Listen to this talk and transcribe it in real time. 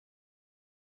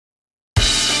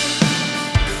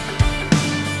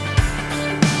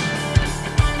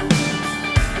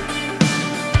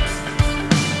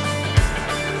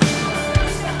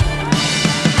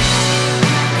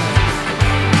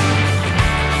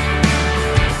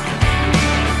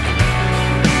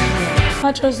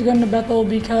I chose to go into Bethel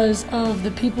because of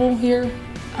the people here,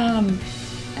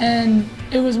 and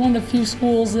it was one of the few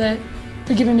schools that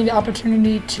were giving me the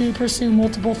opportunity to pursue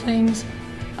multiple things,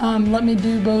 let me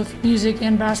do both music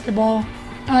and basketball.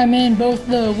 I'm in both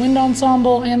the wind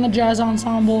ensemble and the jazz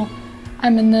ensemble.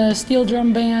 I'm in the steel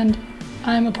drum band.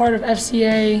 I'm a part of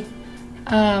FCA,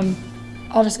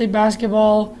 obviously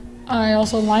basketball. I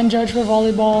also line judge for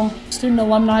volleyball, Student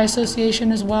Alumni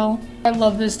Association as well. I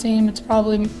love this team. It's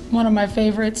probably one of my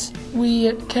favorites.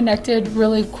 We connected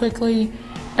really quickly.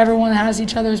 Everyone has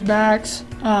each other's backs.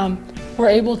 We're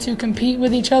able to compete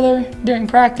with each other during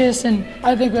practice, and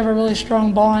I think we have a really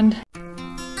strong bond.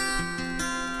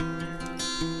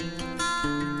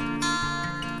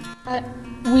 That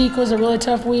week was a really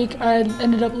tough week. I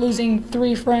ended up losing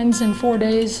 3 friends in 4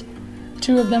 days.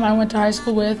 2 of them I went to high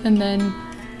school with, and then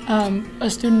a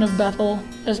student of Bethel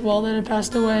as well that had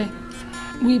passed away.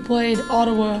 We played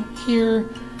Ottawa here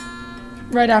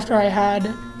right after I had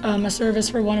a service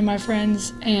for one of my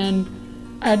friends, and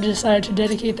I decided to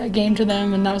dedicate that game to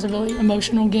them, and that was a really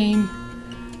emotional game.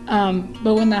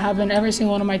 But when that happened, every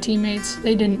single one of my teammates,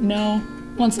 they didn't know.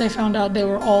 Once they found out, they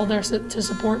were all there to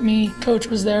support me. Coach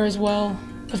was there as well,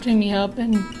 lifting me up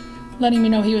and letting me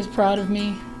know he was proud of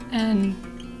me, and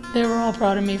they were all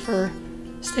proud of me for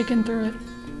sticking through it.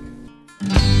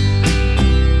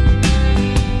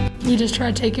 We just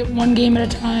try to take it one game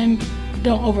at a time,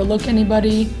 don't overlook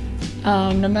anybody.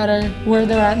 No matter where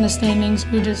they're at in the standings,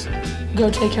 we just go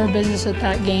take care of business at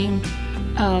that game.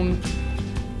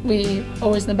 We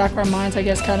always in the back of our minds, I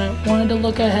guess, kind of wanted to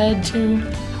look ahead to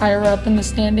higher up in the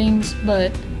standings,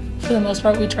 but for the most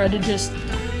part we tried to just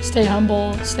stay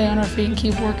humble, stay on our feet and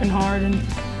keep working hard and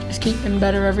just keep getting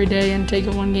better every day and take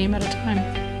it one game at a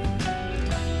time.